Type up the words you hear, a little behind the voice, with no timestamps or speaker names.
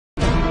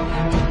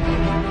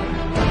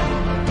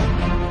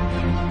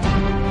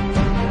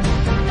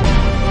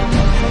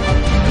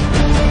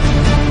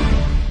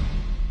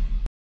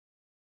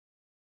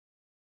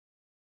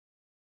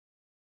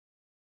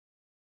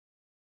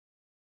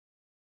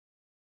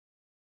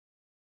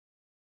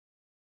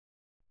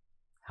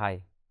Hi,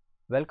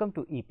 welcome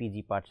to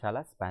EPG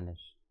Pathshala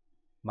Spanish.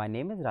 My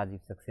name is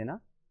Rajiv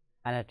Saxena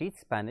and I teach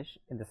Spanish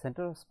in the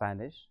Center of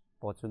Spanish,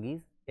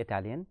 Portuguese,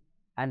 Italian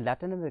and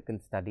Latin American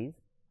Studies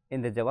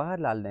in the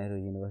Jawaharlal Nehru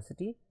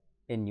University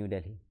in New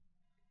Delhi.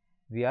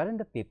 We are in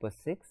the paper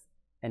 6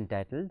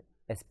 entitled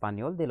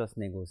Español de los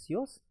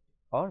negocios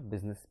or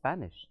Business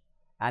Spanish,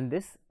 and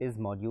this is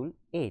module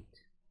 8.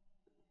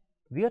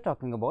 We are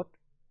talking about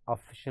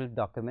official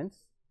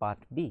documents part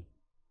B.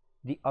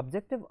 The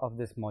objective of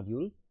this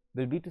module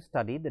will be to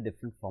study the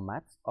different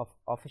formats of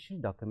official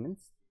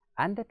documents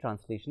and their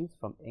translations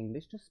from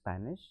English to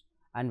Spanish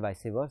and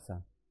vice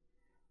versa.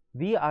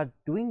 We are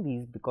doing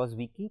these because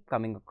we keep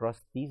coming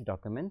across these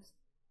documents,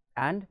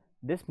 and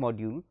this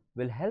module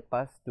will help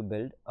us to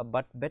build a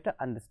better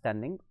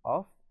understanding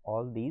of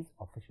all these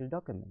official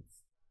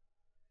documents.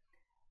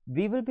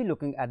 We will be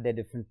looking at their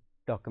different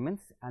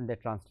documents and their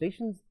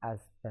translations as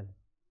well.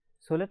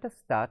 So let us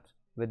start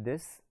with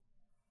this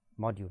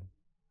module.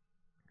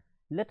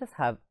 Let us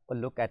have a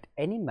look at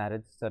any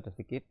marriage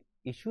certificate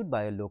issued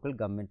by a local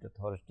government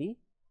authority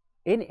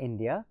in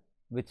India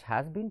which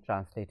has been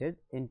translated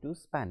into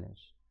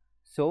Spanish.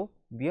 So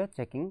we are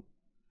checking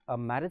a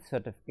marriage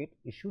certificate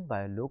issued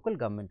by a local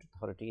government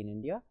authority in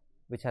India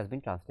which has been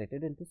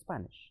translated into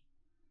Spanish.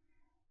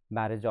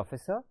 Marriage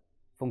officer,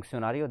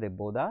 funcionario de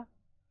boda,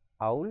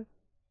 Aul,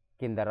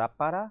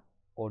 Kindarapara,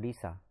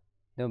 Odisha,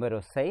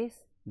 número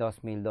 6,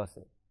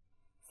 2012.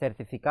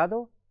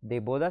 Certificado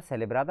de boda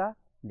celebrada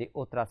de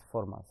otras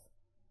formas.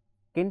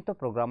 Quinto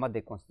programa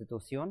de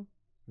Constitución,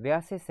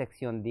 véase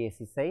sección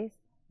 16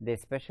 de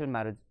Special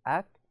Marriage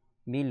Act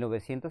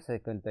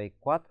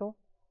 1974,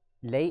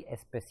 Ley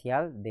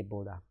Especial de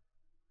Boda.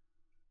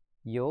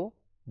 Yo,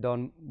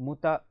 Don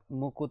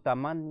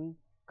Mukutamani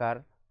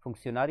Kar,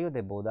 funcionario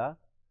de boda,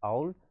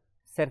 Aul,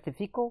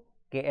 certifico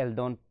que el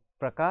Don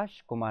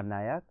Prakash Kumar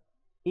Nayak,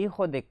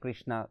 hijo de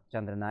Krishna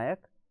Chandra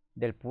Nayak,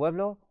 del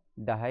pueblo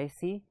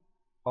Dahaisi,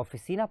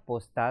 oficina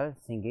postal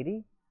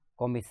Singiri,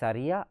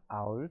 comisaría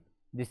Aul,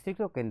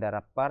 distrito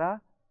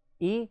Kendarapara,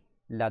 y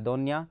la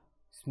doña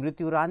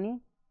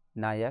Smriturani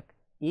Nayak,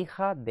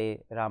 hija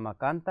de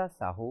Ramakanta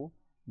Sahu,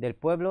 del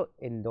pueblo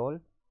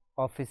Indol,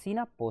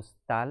 oficina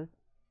postal,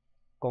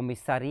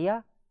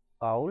 comisaría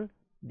Aul,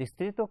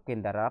 distrito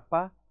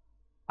Kendarapa,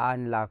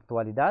 en la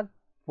actualidad,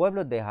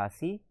 pueblo de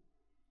Hasi,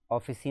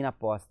 oficina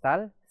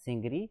postal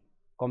Singri,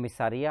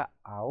 comisaría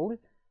Aul,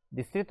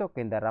 distrito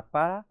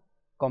Kendarapara,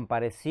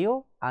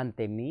 compareció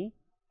ante mí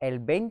el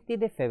 20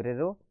 de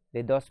febrero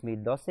de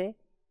 2012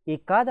 y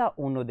cada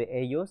uno de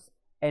ellos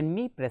en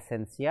mi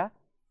presencia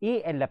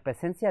y en la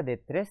presencia de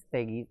 3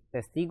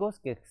 testigos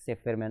que se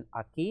firman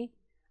aquí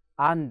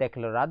han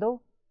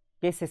declarado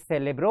que se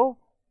celebró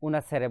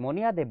una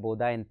ceremonia de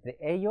boda entre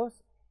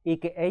ellos y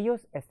que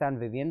ellos están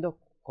viviendo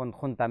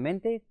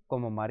conjuntamente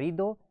como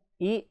marido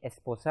y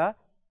esposa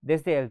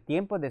desde el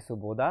tiempo de su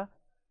boda,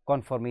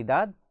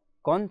 conformidad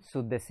con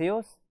sus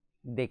deseos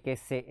de que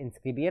se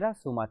inscribiera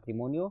su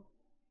matrimonio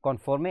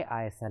conforme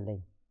a esa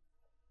ley.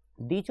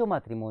 Dicho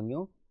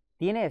matrimonio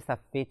tiene esa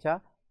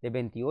fecha de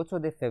 28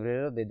 de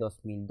febrero de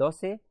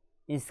 2012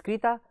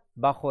 inscrita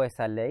bajo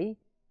esa ley,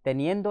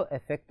 teniendo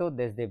efecto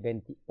desde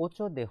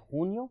 28 de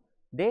junio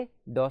de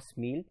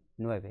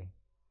 2009.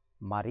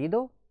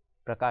 Marido,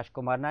 Prakash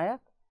Kumar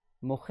Nayak.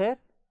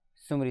 Mujer,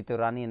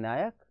 Smriturani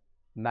Nayak.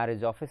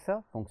 Marriage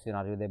officer,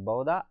 funcionario de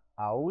boda,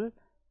 Aul,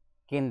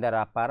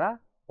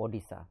 Kendarapara,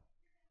 Odisha.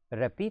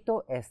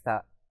 Repito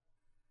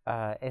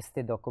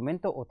este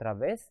documento otra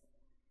vez.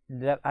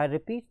 I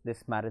repeat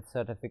this marriage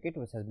certificate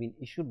which has been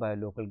issued by a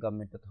local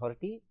government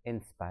authority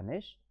in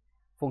Spanish.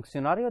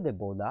 Funcionario de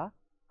boda,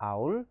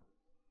 Aul,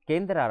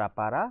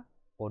 Kendarapara,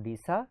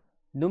 Odisha,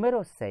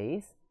 número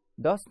 6,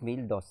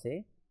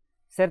 2012.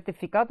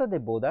 Certificado de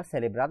boda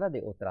celebrada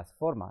de otras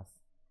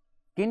formas.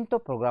 Quinto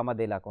programa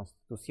de la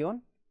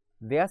Constitución.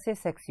 Véase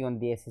sección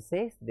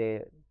 16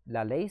 de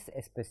la Ley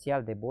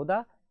Especial de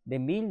Boda de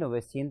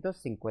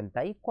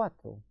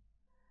 1954.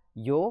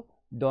 Yo,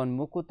 Don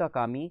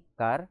Mukutakami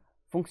Kar,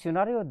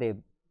 funcionario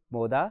de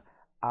boda,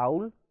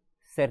 Aul,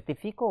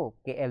 certifico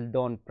que el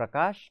Don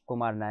Prakash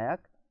Kumar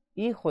Nayak,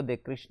 hijo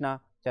de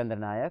Krishna Chandra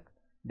Nayak,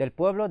 del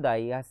pueblo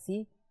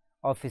Daihasi,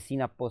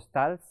 oficina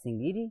postal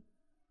Singiri,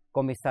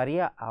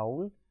 comisaría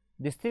Aul,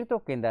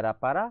 distrito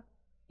Kendarapara,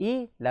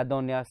 y la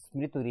doña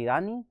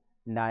Smriturani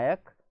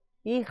Nayak,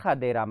 hija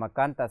de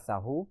Ramakanta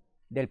Sahu,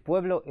 del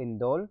pueblo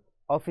Indol,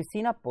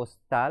 oficina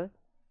postal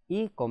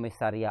y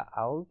comisaría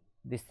Aul,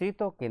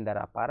 distrito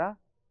Kendarapara,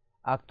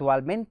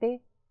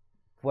 actualmente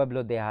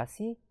pueblo de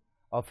Hasi,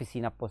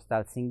 oficina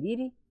postal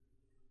Singiri,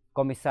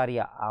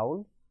 comisaría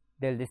Aul,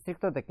 del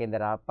distrito de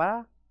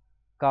Kendarapara,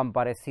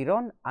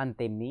 comparecieron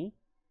ante mí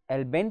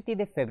el 20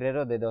 de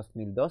febrero de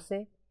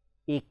 2012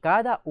 y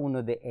cada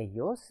uno de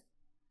ellos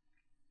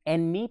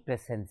en mi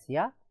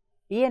presencia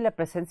y en la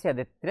presencia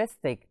de 3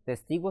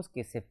 testigos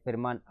que se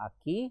firman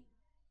aquí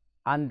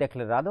han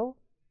declarado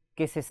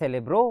que se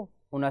celebró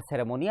una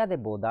ceremonia de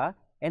boda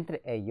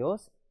entre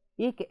ellos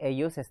y que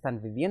ellos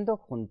están viviendo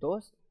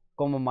juntos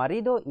como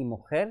marido y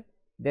mujer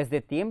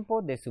desde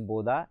tiempo de su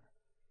boda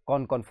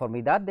con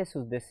conformidad de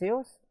sus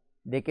deseos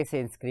de que se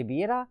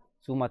inscribiera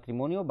su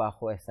matrimonio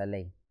bajo esa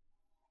ley.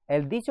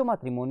 El dicho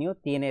matrimonio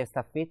tiene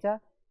esta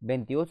fecha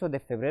 28 de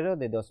febrero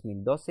de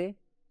 2012,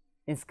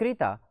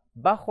 inscrita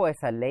bajo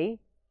esa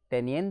ley,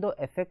 teniendo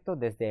efecto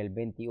desde el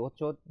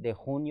 28 de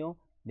junio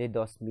de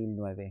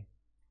 2009.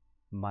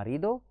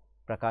 Marido,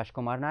 Prakash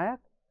Kumar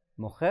Nayak.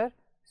 Mujer,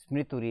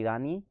 Smriti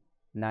Irani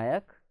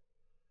Nayak.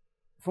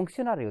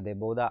 Funcionario de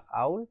boda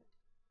Aul,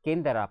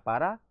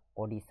 Kendrapara,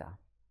 Odisha.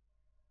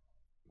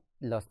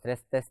 Los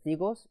tres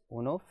testigos: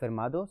 uno,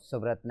 firmado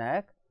Subrat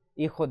Nayak,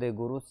 hijo de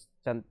Guru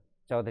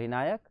Chaudhry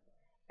Nayak,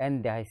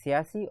 en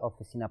Dehasiasi,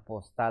 Oficina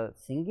Postal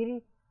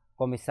Singiri,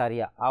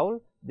 Comisaría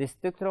Aul,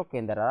 Distrito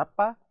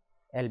Kendrappa,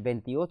 el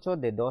 28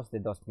 de 2 de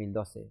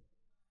 2012.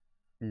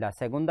 La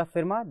segunda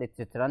firma de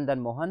Chitrandan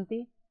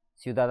Mohanty,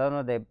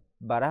 ciudadano de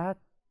Barahat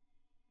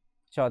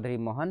Chaudhry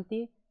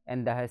Mohanty,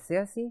 en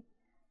Dehasiasi,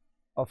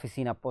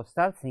 Oficina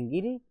Postal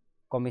Singiri,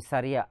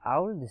 Comisaría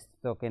Aul,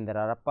 Distrito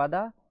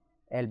Kendrappa,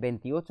 el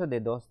 28 de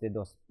 2 de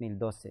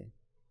 2012.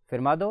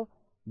 Firmado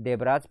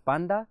Debraj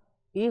Panda,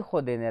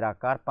 hijo de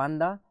Nirakar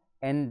Panda,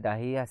 en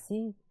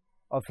Dehasiasi,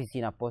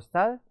 Oficina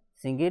Postal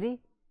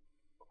Singiri,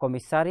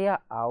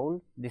 Comisaría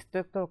Aul,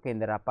 Distrito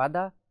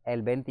Kendrappa,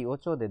 el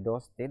 28 de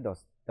 2 de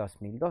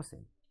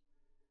 2012.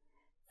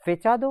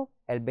 Fechado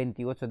el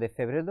 28 de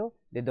febrero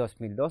de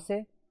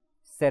 2012.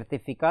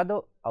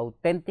 Certificado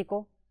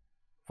auténtico.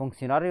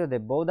 Funcionario de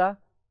boda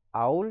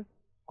Aul,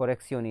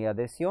 corrección y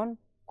adhesión,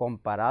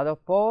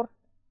 comparado por,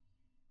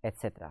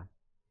 etc.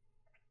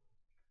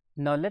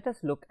 Now let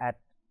us look at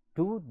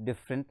two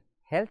different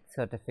health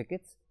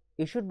certificates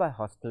issued by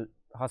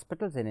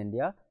hospitals in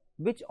India,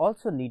 which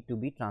also need to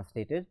be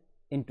translated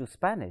into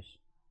Spanish.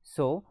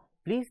 So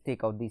please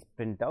take out these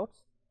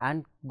printouts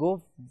and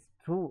go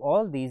through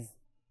all these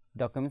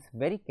documents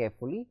very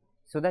carefully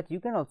so that you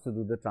can also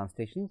do the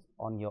translations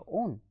on your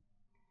own.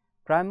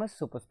 Primus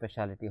Super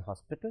Speciality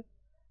Hospital.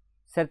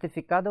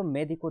 Certificado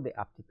médico de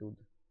aptitud.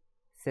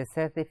 Se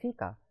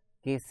certifica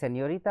que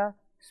señorita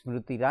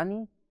Smriti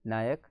Irani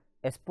Nayak,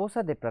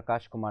 esposa de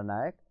Prakash Kumar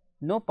Nayak,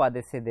 no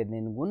padece de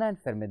ninguna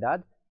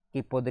enfermedad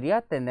que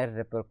podría tener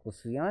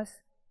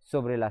repercusiones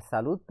sobre la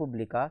salud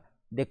pública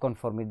de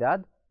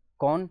conformidad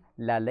con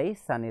la Ley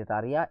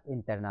Sanitaria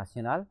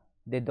Internacional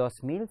de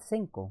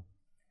 2005.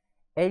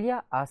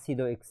 Ella ha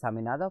sido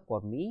examinada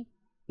por mí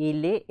y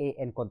le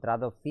he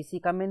encontrado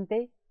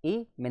físicamente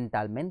y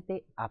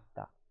mentalmente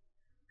apta.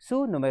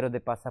 Su número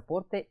de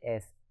pasaporte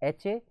es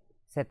H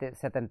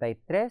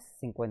 73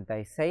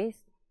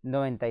 56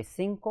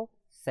 95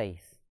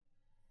 6.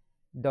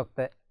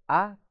 Dr.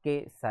 A.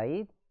 K.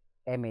 Said,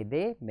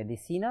 MD,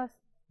 Medicinas,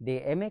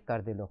 DM,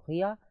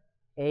 Cardiología,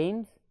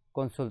 AIMS,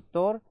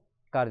 consultor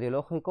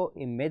cardiológico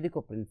y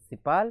médico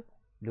principal,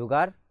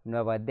 lugar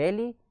Nueva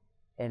Delhi,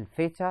 en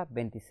fecha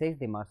 26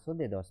 de marzo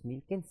de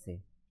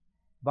 2015.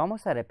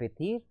 Vamos a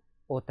repetir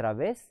otra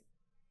vez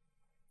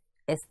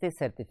este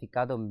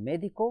certificado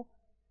médico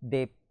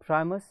de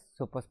Primus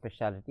Super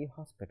Speciality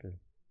Hospital.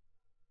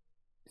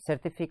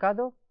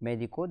 Certificado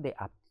médico de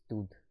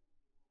aptitud.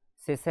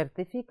 Se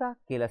certifica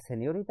que la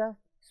señorita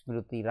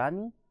Smriti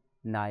Irani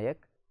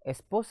Nayak,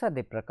 esposa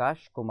de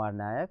Prakash Kumar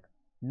Nayak,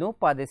 no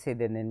padece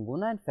de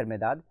ninguna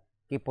enfermedad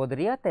que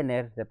podría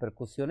tener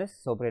repercusiones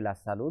sobre la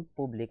salud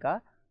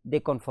pública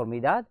de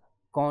conformidad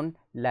con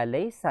la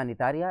Ley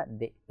Sanitaria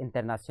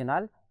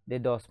Internacional de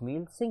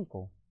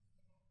 2005.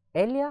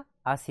 Ella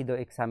ha sido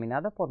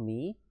examinada por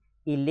mí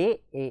y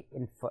le he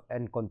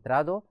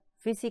encontrado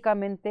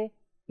físicamente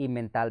y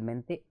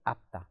mentalmente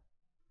apta.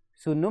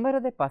 Su número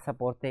de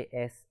pasaporte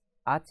es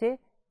H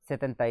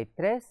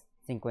 73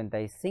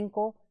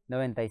 55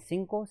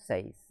 95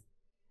 6.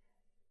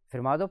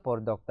 Firmado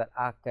por Dr.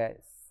 A. K.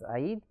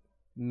 Said,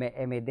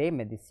 MD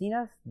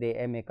Medicinas,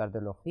 DM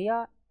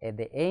Cardiología,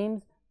 de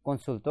AIMS,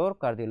 consultor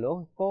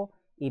cardiológico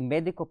y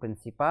médico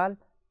principal,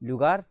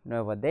 lugar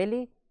Nueva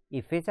Delhi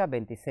y fecha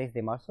 26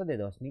 de marzo de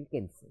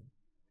 2015.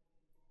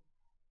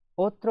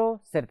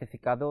 Otro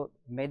certificado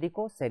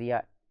médico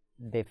sería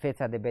de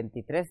fecha de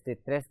 23 de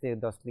 3 de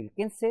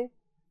 2015,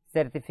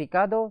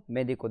 certificado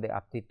médico de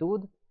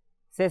aptitud.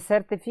 Se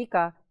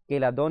certifica que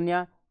la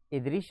doña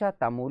Idrisha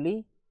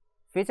Tamuli,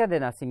 fecha de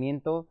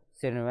nacimiento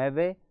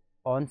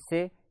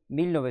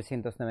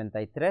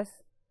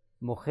 09-11-1993,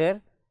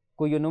 mujer,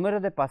 cuyo número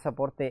de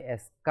pasaporte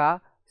es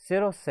K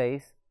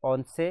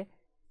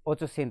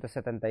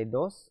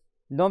 06-11-872,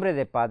 nombre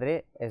de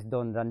padre es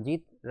Don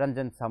Ranjit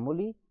Ranjan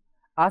Samuli,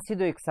 ha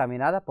sido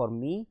examinada por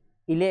mí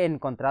y le he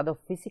encontrado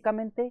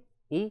físicamente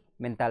y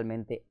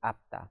mentalmente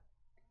apta.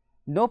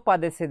 No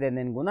padece de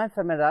ninguna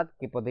enfermedad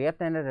que podría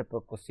tener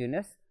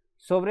repercusiones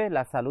sobre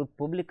la salud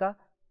pública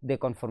de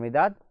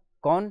conformidad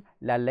con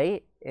la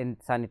Ley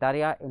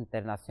Sanitaria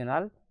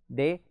Internacional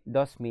de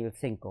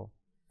 2005.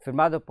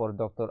 Firmado por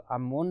Dr.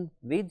 Amun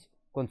Vij,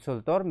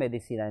 consultor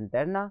medicina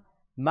interna,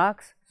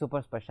 Max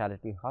Super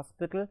Speciality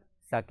Hospital,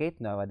 Saket,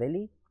 Nueva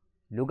Delhi,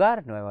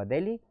 lugar Nueva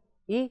Delhi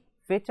y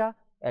fecha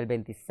el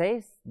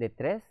 26 de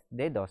 3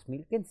 de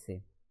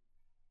 2015.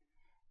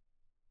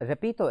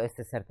 Repito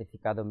este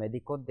certificado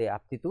médico de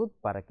aptitud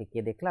para que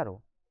quede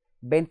claro.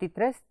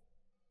 23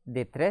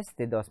 de 3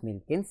 de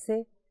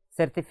 2015,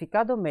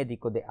 certificado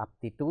médico de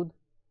aptitud.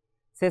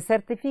 Se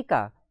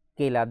certifica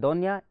que la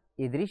doña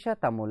Idrisha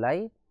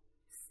Tamulay,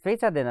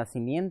 fecha de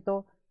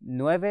nacimiento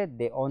 9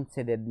 de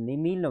 11 de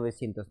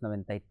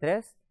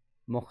 1993,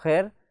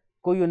 mujer,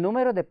 cuyo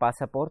número de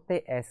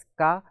pasaporte es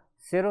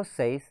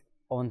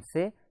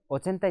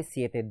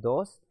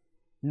K0611872,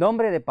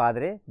 nombre de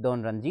padre,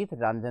 don Ranjit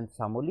Ranjan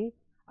Samuli,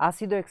 ha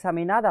sido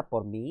examinada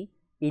por mí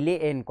y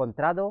le he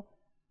encontrado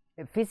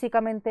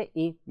físicamente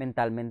y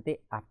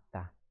mentalmente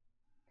apta.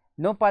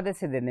 No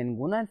padece de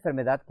ninguna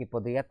enfermedad que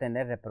podría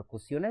tener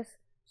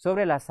repercusiones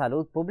sobre la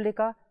salud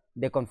pública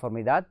de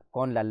conformidad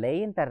con la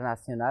Ley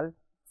Internacional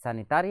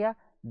Sanitaria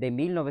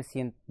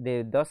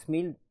de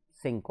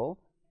 2005,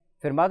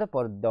 firmado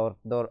por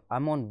Dr.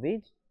 Amon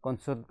Vij,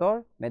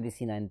 consultor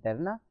medicina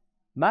interna,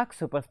 Max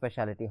Super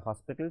Specialty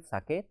Hospital,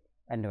 Saket,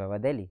 en Nueva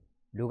Delhi.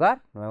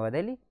 Lugar, Nueva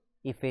Delhi,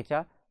 y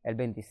fecha el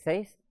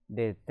 26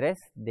 de 3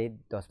 de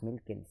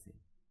 2015.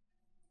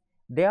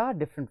 There are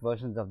different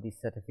versions of this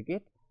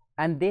certificate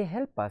and they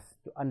help us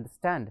to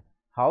understand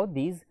how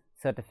these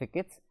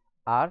certificates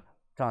are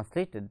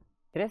translated.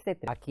 3 de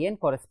 3. A quien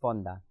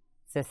corresponda.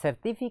 Se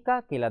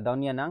certifica que la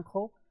doña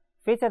Nanjo,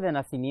 fecha de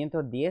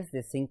nacimiento 10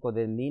 de 5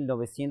 de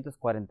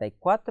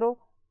 1944,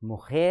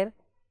 mujer,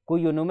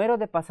 cuyo número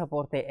de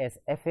pasaporte es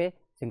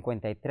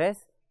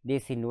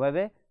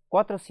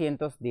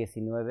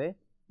F53-19-419,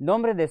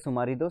 nombre de su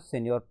marido,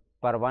 señor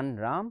Parvan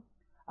Ram,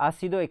 ha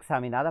sido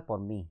examinada por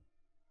mí.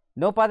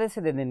 No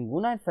padece de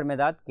ninguna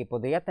enfermedad que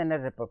podría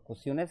tener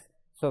repercusiones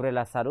sobre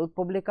la salud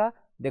pública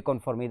de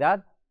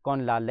conformidad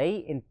con la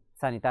Ley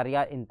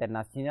Sanitaria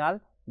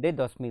Internacional de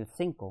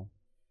 2005.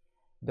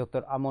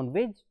 Dr. Amon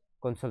Vij,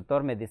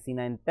 consultor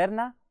medicina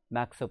interna,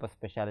 Max Super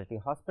Specialty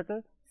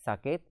Hospital,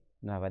 Saket,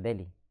 Nueva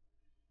Delhi.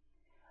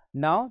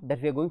 Now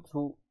that we are going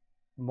through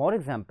more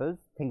examples,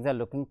 things are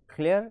looking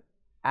clear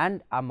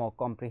and are more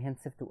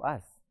comprehensive to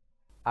us.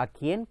 A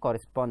quien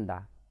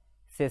corresponda.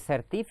 Se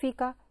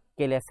certifica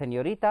que la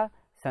señorita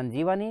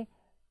Sanjivani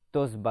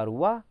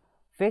Tosbarua,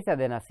 fecha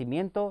de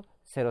nacimiento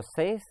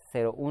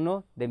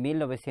 0601 de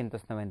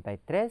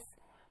 1993,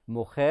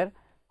 mujer,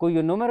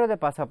 cuyo número de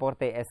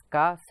pasaporte es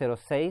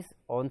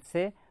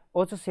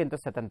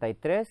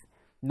K0611873,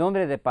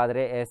 nombre de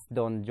padre es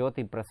don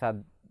Jyoti Prasad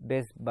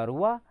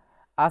Besbarua,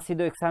 ha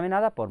sido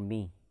examinada por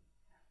mí.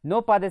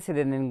 No padece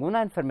de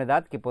ninguna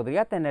enfermedad que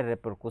podría tener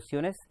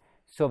repercusiones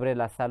sobre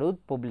la salud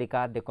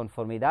pública de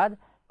conformidad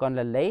con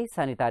la Ley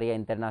Sanitaria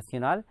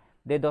Internacional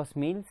de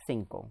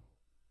 2005.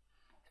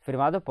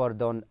 Firmado por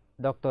don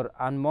Dr.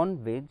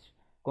 Amon Vij,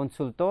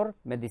 consultor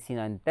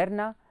medicina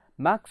interna,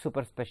 Max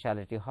Super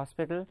Specialty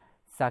Hospital,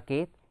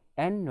 Saket,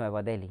 en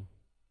Nueva Delhi.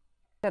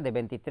 De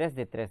 23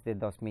 de 3 de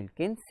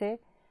 2015,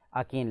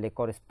 a quien le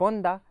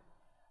corresponda,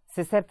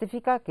 se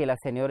certifica que la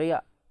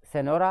señora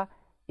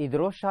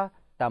Idrisha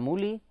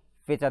Tamuli,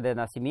 fecha de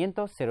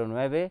nacimiento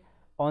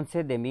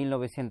 09-11 de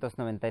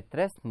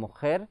 1993,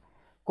 mujer,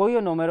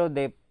 cuyo número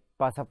de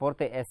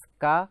pasaporte es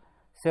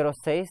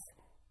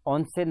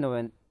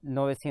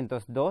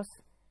K06-11-902,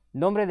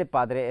 nombre de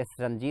padre es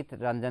Ranjit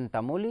Ranjan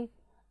Tamuli,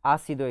 ha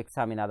sido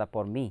examinada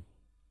por mí.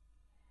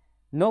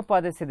 No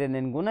padece de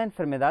ninguna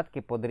enfermedad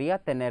que podría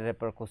tener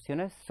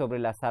repercusiones sobre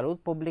la salud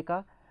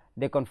pública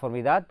de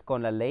conformidad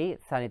con la Ley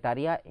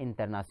Sanitaria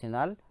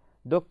Internacional.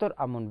 Dr.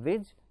 Amon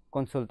Vij,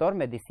 consultor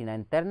medicina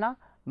interna,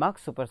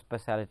 Max Super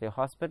Specialty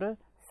Hospital,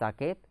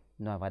 Saket,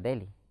 Nueva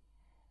Delhi.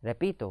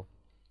 Repito,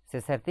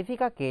 se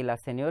certifica que la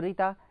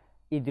señorita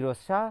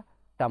Idrisha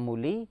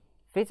Tamuli,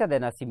 fecha de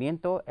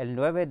nacimiento el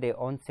 9 de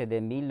 11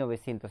 de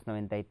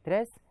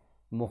 1993,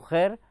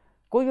 mujer,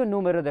 cuyo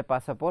número de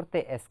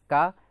pasaporte es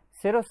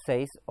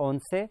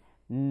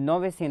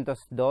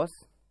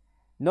K0611-902,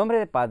 nombre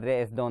de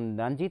padre es don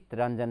Ranjit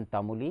Ranjan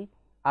Tamuli,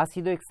 ha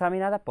sido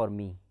examinada por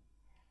mí.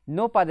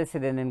 No padece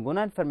de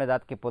ninguna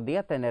enfermedad que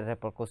podría tener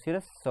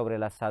repercusiones sobre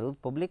la salud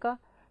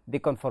pública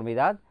de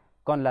conformidad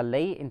con la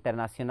Ley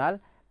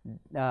Internacional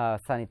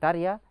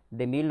Sanitaria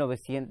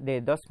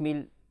de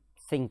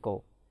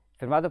 2005,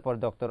 firmado por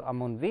Dr.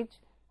 Amon Vij,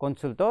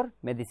 consultor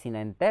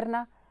medicina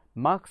interna,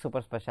 Max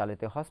Super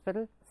Specialty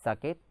Hospital,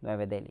 Saket,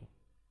 Nueva Delhi.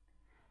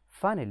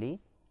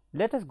 Finally,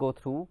 let us go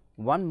through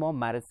one more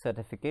marriage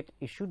certificate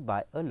issued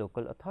by a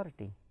local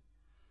authority.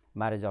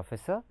 Marriage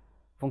officer,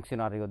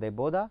 funcionario de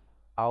boda,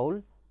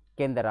 Aul,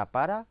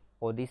 Kendarapara,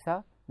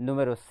 Odisha,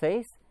 número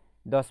 6,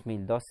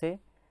 2012,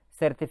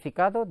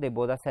 certificado de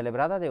boda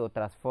celebrada de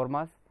otras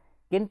formas,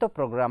 quinto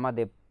programa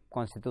de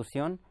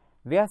Constitución,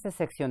 véase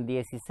sección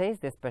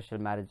 16 de Special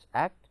Marriage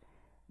Act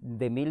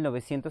de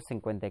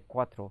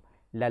 1954,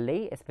 la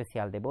ley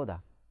especial de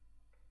boda.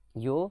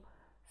 Yo,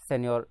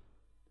 señor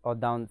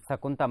Odan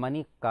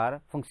Sakuntamani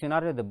Kar,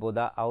 funcionario de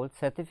boda, Aul,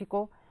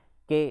 certificó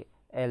que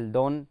el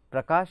don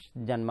Prakash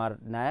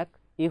Janmar Nayak,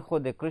 hijo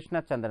de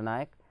Krishna Chandra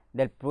Nayak,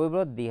 del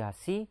pueblo de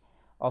Hasi,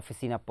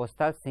 oficina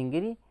postal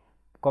Singiri,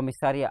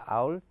 comisaria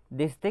Aul,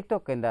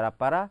 distrito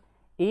Kendarapara,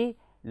 y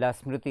la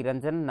Smriti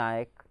Ranjan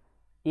Nayak,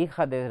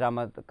 hija de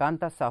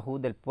Ramakanta Sahu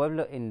del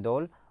pueblo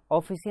Indol,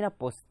 oficina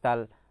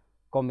postal,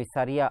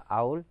 comisaría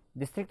Aul,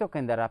 distrito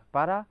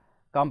Kendarapara,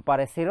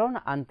 comparecieron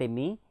ante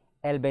mí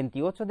el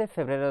 28 de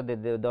febrero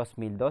de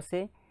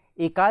 2012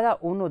 y cada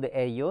uno de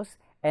ellos,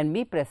 en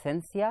mi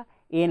presencia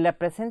y en la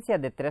presencia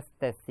de 3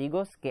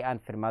 testigos que han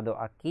firmado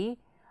aquí,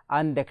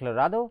 han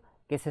declarado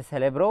que se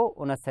celebró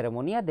una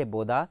ceremonia de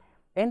boda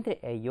entre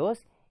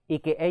ellos y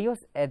que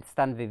ellos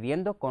están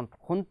viviendo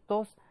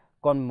juntos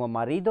como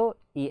marido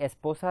y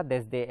esposa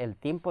desde el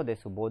tiempo de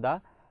su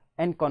boda,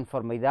 en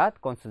conformidad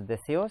con sus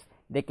deseos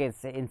de que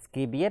se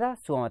inscribiera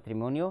su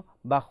matrimonio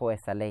bajo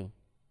esa ley.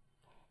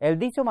 El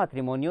dicho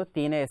matrimonio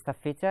tiene esta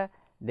fecha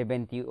de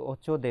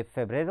 28 de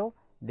febrero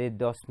de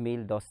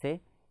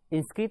 2012,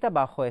 inscrita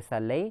bajo esa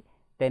ley,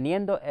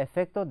 teniendo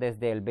efecto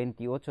desde el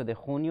 28 de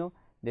junio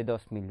de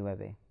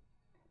 2009.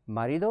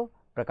 Marido,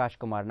 Prakash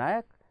Kumar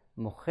Nayak.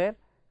 Mujer,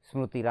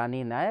 Smruti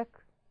Rani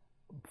Nayak.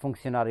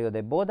 Funcionario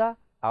de boda,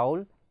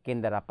 Aul,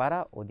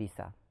 Kendarapara,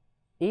 Odisha.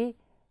 Y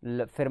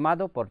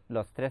firmado por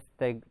los 3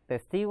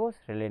 testigos,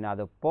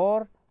 rellenado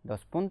por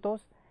 2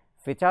 puntos,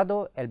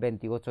 fechado el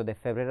 28 de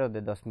febrero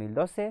de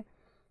 2012,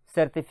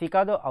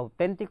 certificado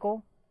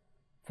auténtico,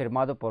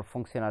 firmado por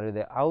funcionario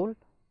de Aul,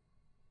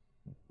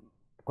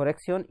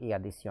 corrección y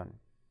adición.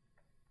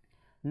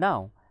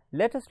 Now,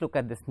 let us look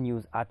at this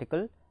news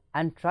article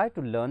and try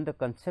to learn the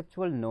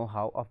conceptual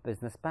know-how of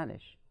business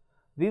Spanish.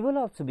 We will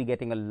also be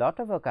getting a lot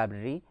of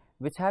vocabulary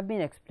which have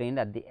been explained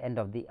at the end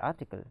of the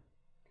article.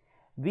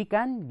 We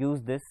can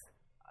use this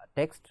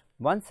text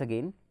once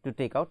again to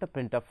take out a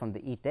printout from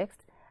the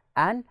e-text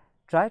and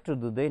try to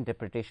do the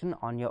interpretation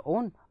on your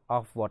own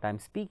of what I am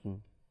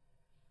speaking.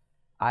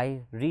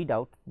 I read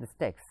out this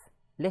text.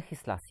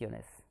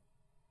 Legislaciones.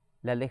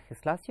 La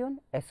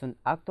legislación es un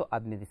acto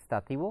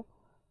administrativo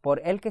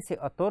por el que se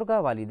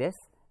otorga validez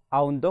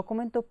a un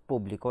documento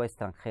público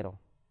extranjero,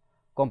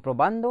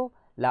 comprobando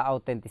la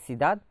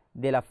autenticidad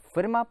de la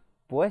firma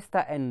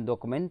puesta en un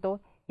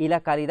documento y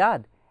la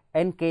calidad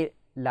en que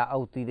la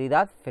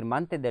autoridad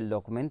firmante del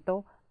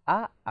documento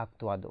ha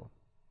actuado.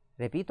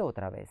 Repito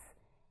otra vez.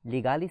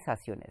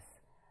 Legalizaciones.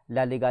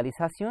 La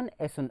legalización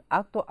es un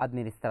acto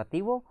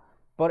administrativo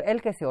por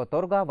el que se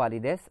otorga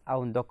validez a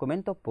un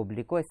documento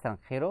público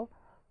extranjero,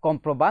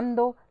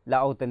 comprobando la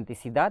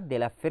autenticidad de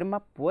la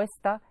firma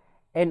puesta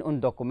en un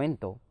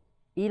documento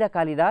y la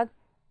calidad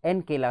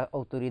en que la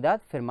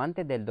autoridad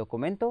firmante del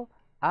documento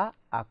ha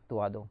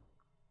actuado.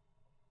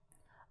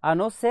 A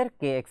no ser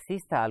que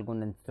exista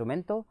algún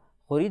instrumento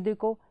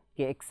jurídico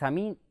que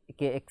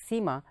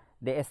exima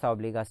de esta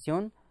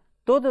obligación,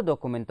 todo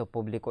documento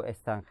público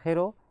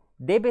extranjero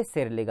debe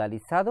ser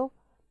legalizado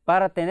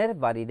para tener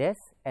validez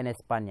en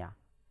España,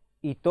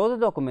 y todo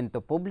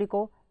documento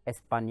público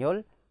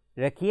español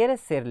requiere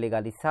ser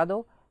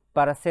legalizado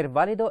para ser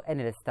válido en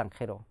el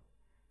extranjero.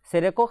 Se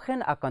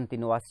recogen a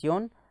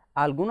continuación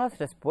algunas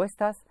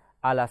respuestas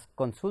a las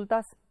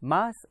consultas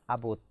más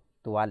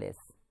habituales.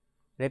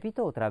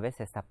 Repito otra vez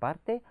esta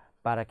parte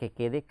para que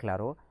quede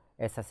claro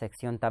esa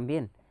sección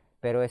también,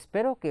 pero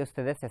espero que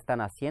ustedes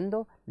están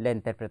haciendo la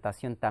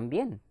interpretación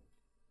también.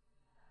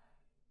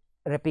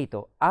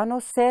 Repito, a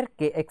no ser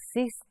que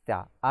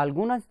exista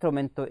algún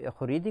instrumento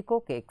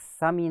jurídico que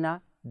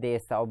examina de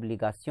esta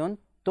obligación,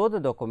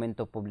 todo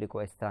documento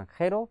público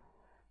extranjero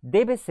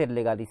debe ser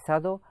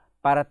legalizado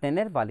para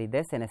tener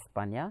validez en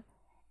España,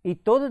 y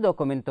todo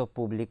documento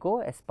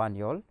público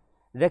español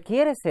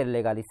requiere ser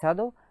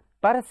legalizado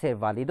para ser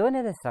válido en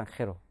el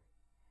extranjero.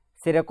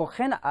 Se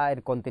recogen a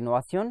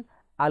continuación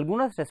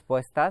algunas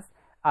respuestas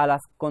a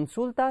las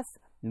consultas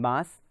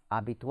más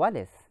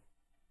habituales.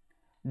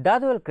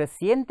 Dado el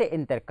creciente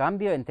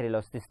intercambio entre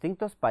los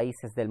distintos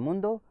países del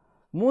mundo,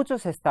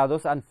 muchos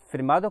estados han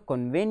firmado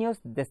convenios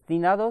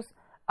destinados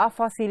a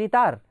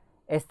facilitar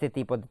este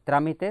tipo de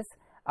trámites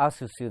a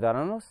sus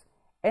ciudadanos,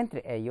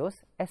 entre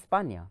ellos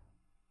España.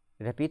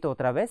 Repito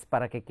otra vez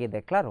para que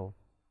quede claro.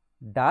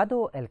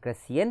 Dado el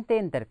creciente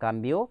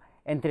intercambio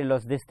entre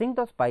los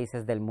distintos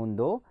países del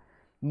mundo,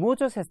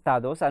 muchos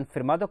estados han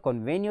firmado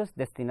convenios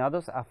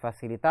destinados a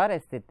facilitar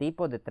este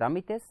tipo de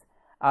trámites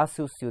a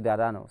sus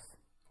ciudadanos,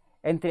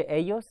 entre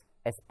ellos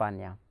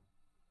España.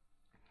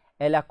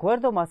 El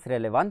acuerdo más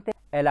relevante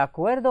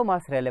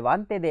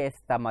de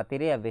esta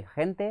materia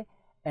vigente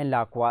en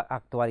la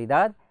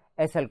actualidad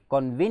es el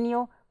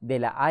Convenio de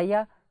la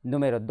Haya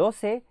número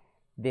 12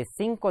 de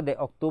 5 de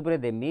octubre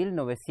de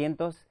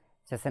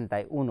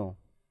 1961,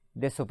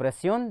 de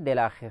supresión de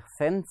la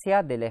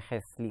exigencia de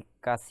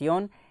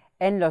legislación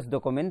en los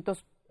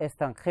documentos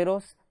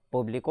extranjeros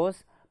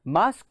públicos,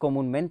 más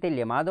comúnmente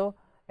llamado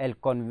el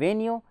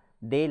Convenio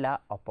de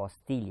la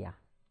Apostilla.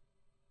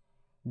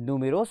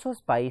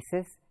 Numerosos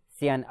países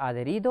se han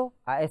adherido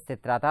a este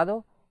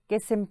tratado que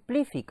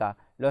simplifica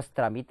los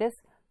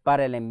trámites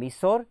para el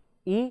emisor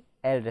y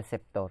el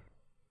receptor.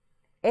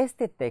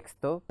 Este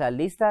texto es la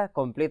lista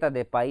completa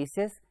de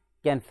países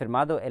que han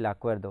firmado el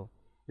acuerdo.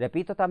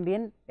 Repito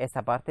también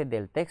esta parte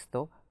del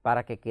texto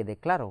para que quede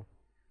claro.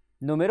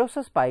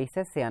 Numerosos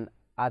países se han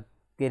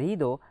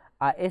adherido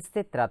a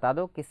este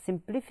tratado que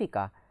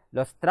simplifica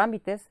los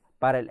trámites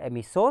para el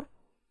emisor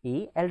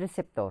y el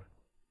receptor.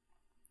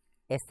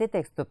 Este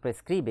texto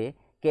prescribe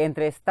que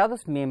entre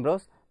Estados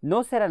miembros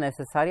no será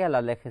necesaria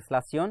la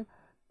legislación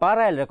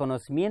para el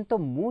reconocimiento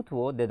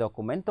mutuo de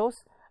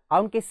documentos,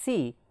 aunque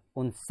sí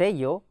un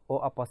sello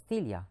o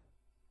apostilla.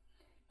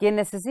 Quien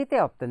necesite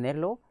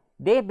obtenerlo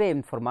debe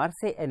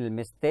informarse en el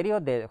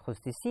Ministerio de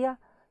Justicia,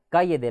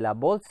 calle de la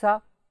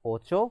Bolsa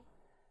 8,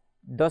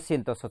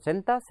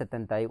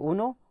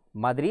 280-71,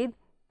 Madrid,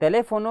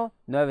 teléfono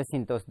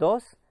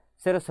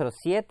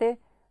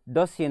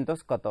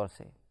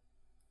 902-007-214.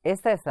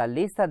 Esta es la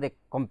lista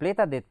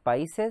completa de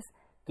países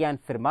que han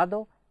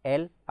firmado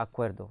el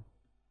acuerdo.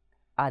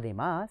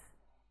 Además,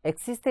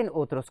 existen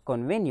otros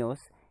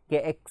convenios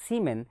que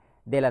eximen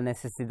de la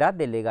necesidad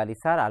de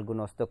legalizar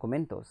algunos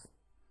documentos.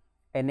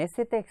 En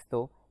este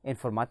texto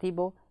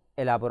informativo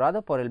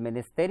elaborado por el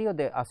Ministerio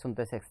de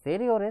Asuntos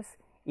Exteriores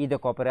y de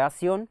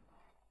Cooperación,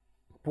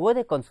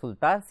 puede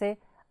consultarse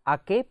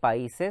a qué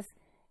países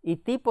y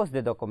tipos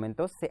de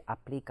documentos se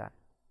aplican.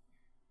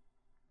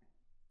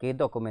 ¿Qué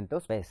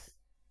documentos ves?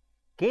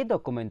 ¿Qué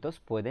documentos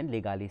pueden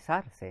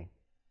legalizarse?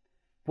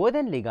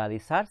 Pueden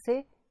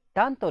legalizarse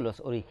tanto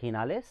los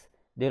originales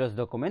de los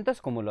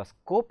documentos como las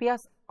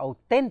copias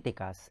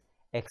auténticas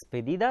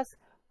expedidas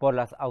por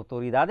las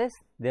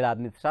autoridades de la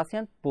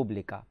administración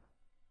pública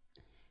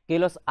que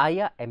los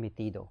haya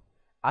emitido,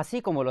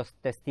 así como los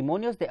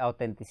testimonios de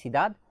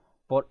autenticidad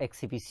por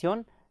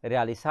exhibición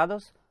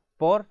realizados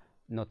por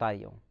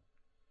notario.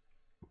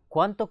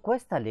 ¿Cuánto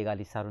cuesta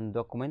legalizar un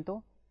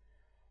documento?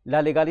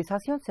 La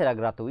legalización será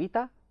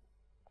gratuita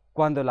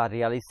cuando la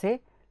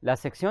realice la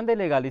sección de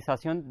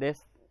legalización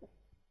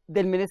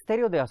del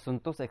Ministerio de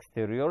Asuntos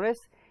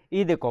Exteriores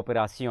y de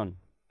Cooperación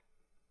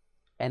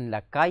en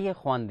la calle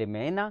Juan de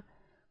Mena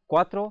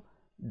 4,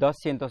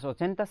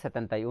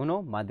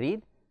 280-71,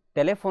 Madrid,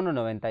 teléfono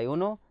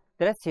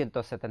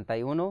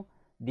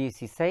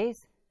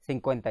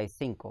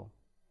 91-371-1655.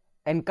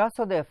 En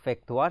caso de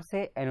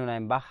efectuarse en una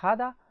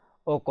embajada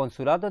o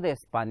consulado de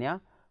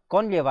España,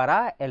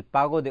 conllevará el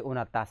pago de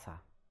una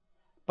tasa.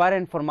 Para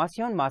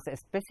información más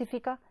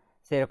específica,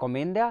 se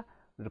recomienda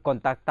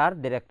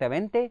contactar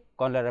directamente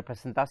con la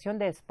representación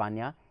de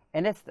España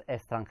en el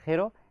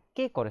extranjero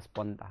que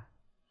corresponda.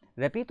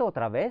 Repito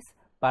otra vez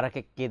para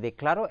que quede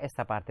claro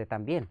esta parte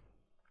también.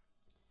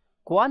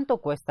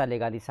 ¿Cuánto cuesta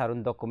legalizar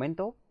un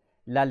documento?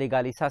 La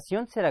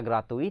legalización será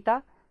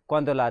gratuita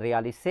cuando la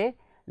realice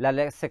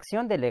la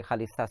sección de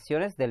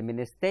legalizaciones del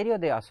Ministerio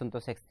de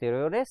Asuntos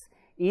Exteriores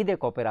y de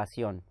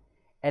Cooperación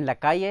en la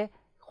calle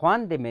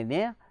Juan de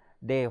Mena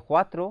de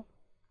 4,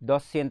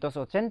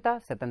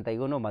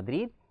 280-71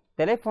 Madrid,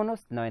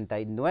 teléfonos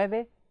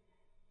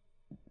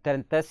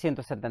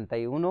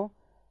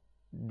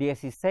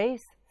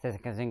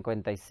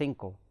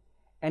 99-371-1655.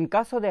 En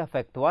caso de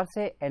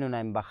efectuarse en una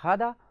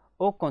embajada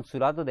o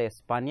consulado de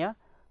España,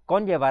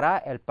 conllevará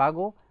el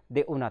pago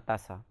de una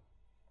tasa.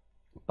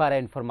 Para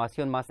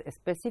información más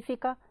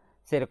específica,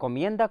 se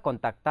recomienda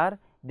contactar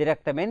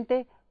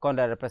directamente con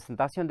la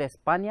representación de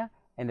España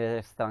en el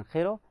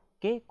extranjero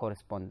que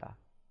corresponda.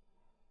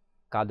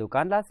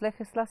 ¿Caducan las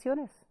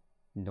legislaciones?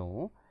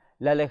 No,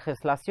 la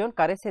legislación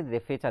carece de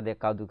fecha de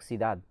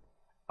caducidad.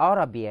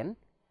 Ahora bien,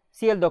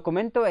 si el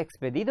documento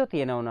expedido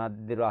tiene una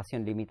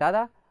duración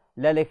limitada,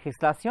 la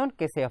legislación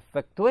que se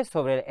efectúe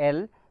sobre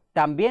él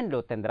también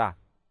lo tendrá.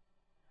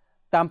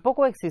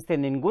 Tampoco existe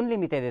ningún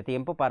límite de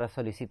tiempo para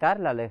solicitar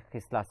la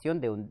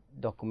legislación de un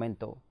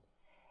documento.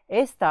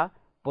 Esta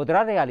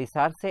podrá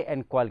realizarse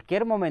en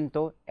cualquier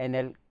momento en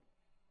el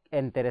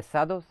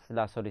interesado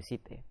la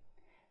solicite.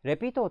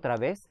 Repito otra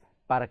vez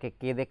para que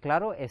quede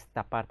claro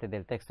esta parte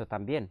del texto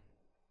también.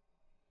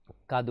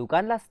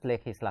 ¿Caducan las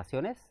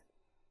legislaciones?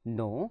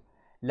 No,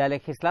 la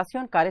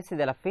legislación carece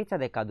de la fecha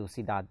de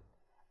caducidad.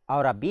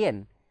 Ahora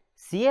bien,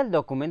 si el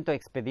documento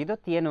expedido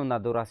tiene una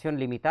duración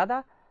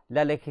limitada,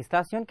 la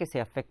legislación que se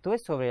efectúe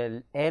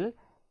sobre él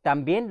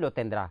también lo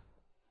tendrá.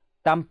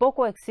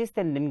 Tampoco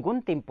existe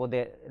ningún tipo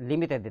de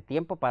límite de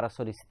tiempo para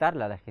solicitar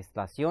la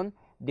legislación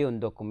de un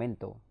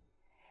documento.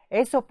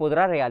 Eso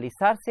podrá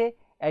realizarse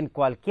en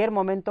cualquier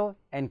momento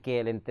en que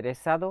el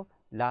interesado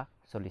la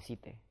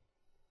solicite.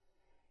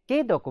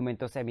 ¿Qué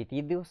documentos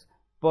emitidos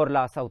por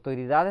las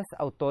autoridades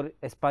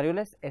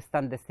españolas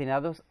están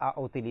destinados a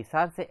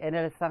utilizarse en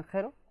el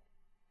extranjero?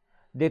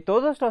 De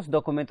todos los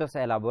documentos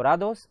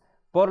elaborados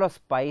por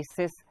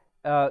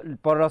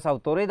por las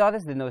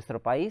autoridades de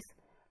nuestro país,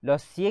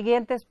 los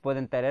siguientes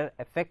pueden tener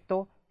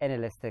efecto en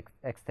el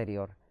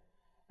exterior.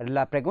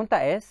 La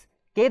pregunta es,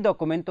 ¿qué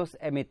documentos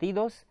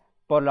emitidos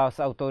por las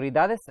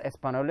autoridades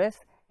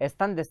españolas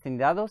están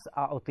destinados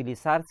a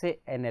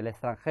utilizarse en el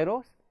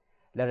extranjero?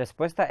 La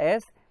respuesta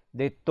es,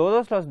 de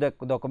todos los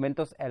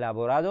documentos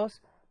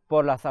elaborados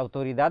por las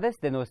autoridades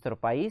de nuestro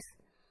país,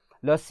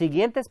 los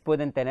siguientes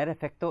pueden tener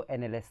efecto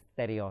en el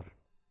exterior.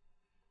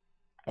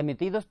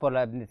 Emitidos por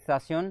la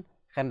Administración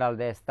General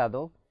de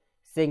Estado,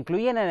 se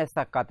incluyen en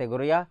esta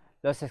categoría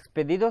los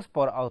expedidos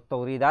por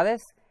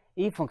autoridades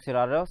y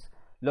funcionarios,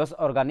 los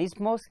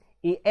organismos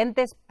y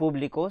entes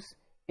públicos,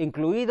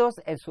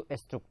 incluidos en su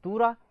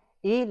estructura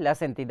y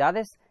las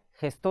entidades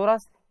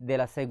gestoras de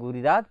la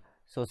seguridad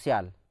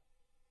social.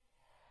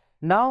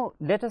 Now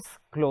let us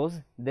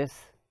close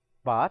this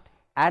part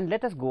and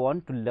let us go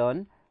on to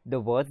learn the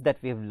words that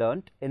we have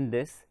learnt in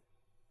this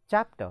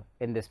chapter,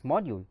 in this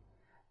module.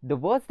 The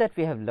words that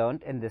we have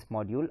learnt in this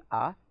module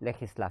are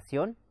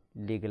legislación,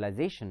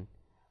 legalization,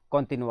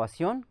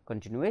 continuación,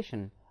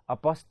 continuation,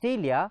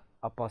 apostilla,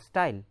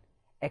 apostille,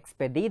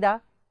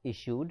 expedida,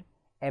 issued,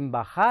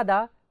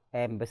 embajada,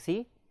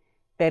 embassy,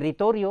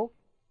 territorio,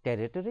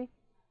 territory,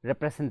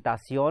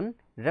 representación,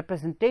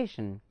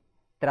 representation,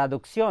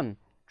 traducción,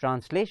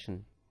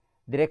 translation,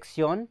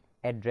 dirección,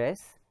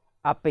 address,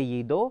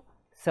 apellido,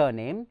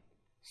 surname,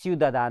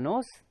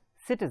 ciudadanos,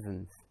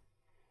 citizens.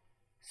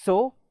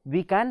 So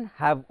we can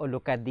have a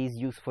look at these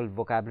useful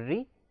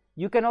vocabulary.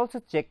 You can also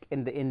check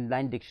in the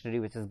inline dictionary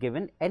which is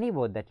given any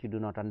word that you do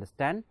not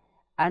understand,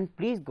 and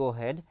please go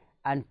ahead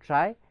and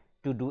try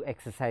to do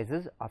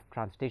exercises of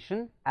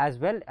translation as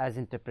well as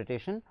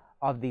interpretation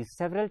of these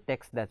several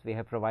texts that we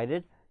have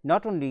provided,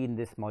 not only in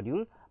this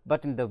module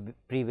but in the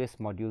previous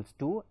modules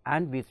too,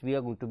 and which we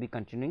are going to be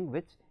continuing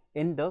with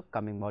in the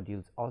coming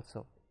modules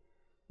also.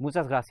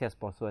 Muchas gracias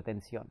por su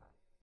atención.